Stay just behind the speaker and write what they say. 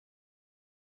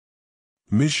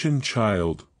Mission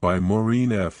Child, by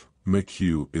Maureen F.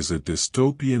 McHugh, is a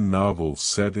dystopian novel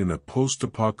set in a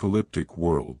post-apocalyptic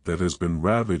world that has been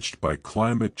ravaged by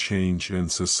climate change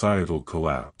and societal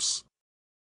collapse.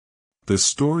 The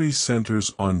story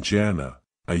centers on Janna,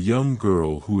 a young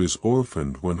girl who is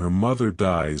orphaned when her mother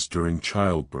dies during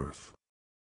childbirth.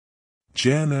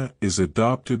 Janna is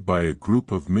adopted by a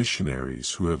group of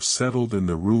missionaries who have settled in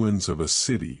the ruins of a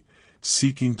city,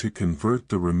 seeking to convert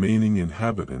the remaining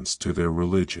inhabitants to their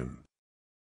religion.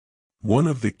 One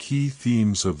of the key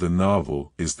themes of the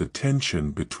novel is the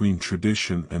tension between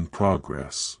tradition and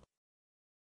progress.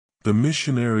 The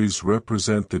missionaries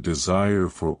represent the desire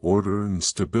for order and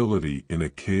stability in a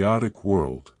chaotic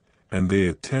world, and they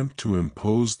attempt to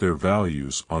impose their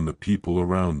values on the people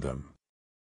around them.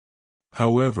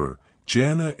 However,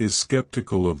 Janna is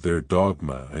skeptical of their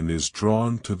dogma and is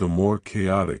drawn to the more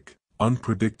chaotic,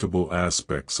 unpredictable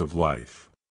aspects of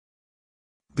life.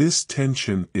 This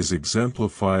tension is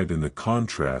exemplified in the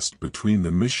contrast between the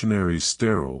missionaries'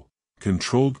 sterile,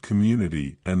 controlled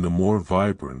community and the more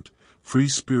vibrant,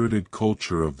 free-spirited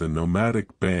culture of the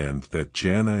nomadic band that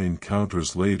Janna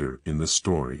encounters later in the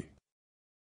story.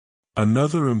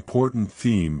 Another important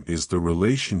theme is the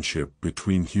relationship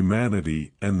between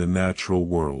humanity and the natural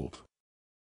world.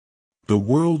 The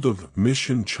world of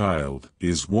Mission Child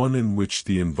is one in which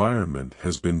the environment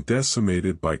has been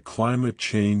decimated by climate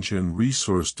change and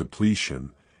resource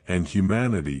depletion, and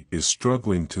humanity is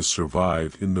struggling to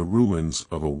survive in the ruins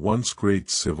of a once great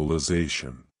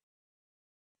civilization.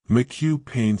 McHugh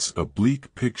paints a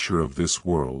bleak picture of this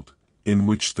world, in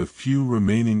which the few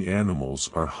remaining animals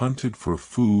are hunted for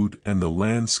food and the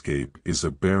landscape is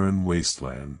a barren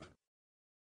wasteland.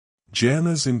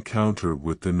 Janna's encounter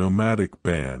with the nomadic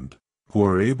band, who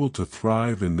are able to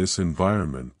thrive in this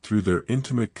environment through their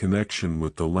intimate connection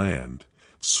with the land,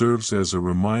 serves as a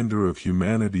reminder of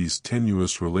humanity's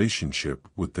tenuous relationship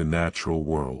with the natural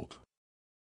world.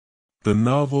 The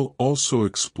novel also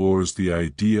explores the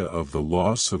idea of the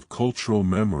loss of cultural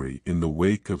memory in the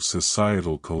wake of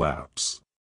societal collapse.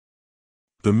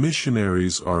 The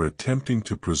missionaries are attempting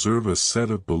to preserve a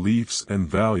set of beliefs and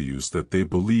values that they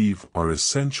believe are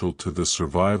essential to the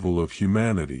survival of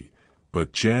humanity,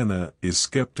 but Janna is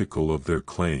skeptical of their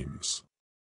claims.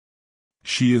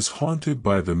 She is haunted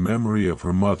by the memory of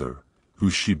her mother, who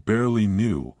she barely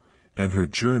knew, and her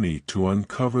journey to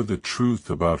uncover the truth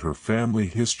about her family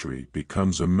history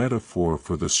becomes a metaphor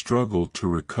for the struggle to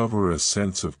recover a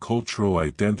sense of cultural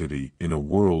identity in a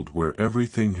world where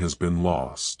everything has been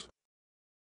lost.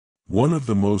 One of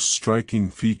the most striking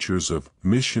features of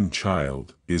Mission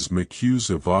Child is McHugh's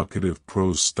evocative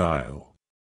prose style.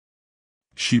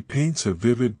 She paints a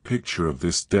vivid picture of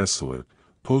this desolate,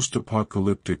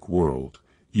 post-apocalyptic world,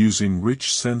 using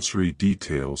rich sensory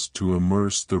details to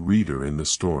immerse the reader in the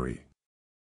story.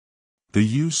 The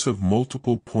use of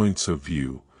multiple points of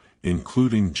view,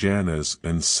 including Janna's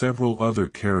and several other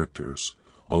characters,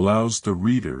 allows the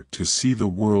reader to see the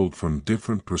world from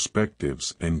different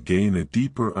perspectives and gain a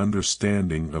deeper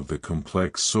understanding of the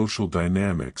complex social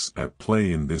dynamics at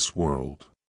play in this world.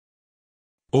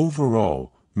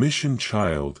 Overall, Mission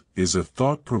Child is a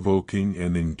thought-provoking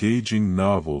and engaging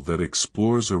novel that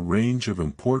explores a range of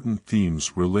important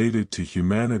themes related to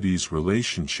humanity's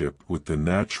relationship with the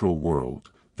natural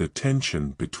world, the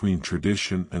tension between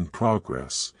tradition and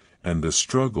progress, and the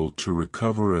struggle to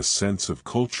recover a sense of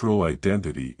cultural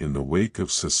identity in the wake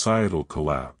of societal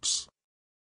collapse.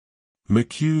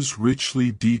 McHugh's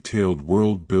richly detailed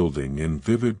world-building and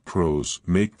vivid prose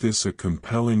make this a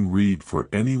compelling read for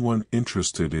anyone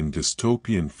interested in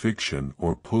dystopian fiction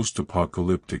or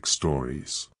post-apocalyptic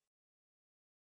stories.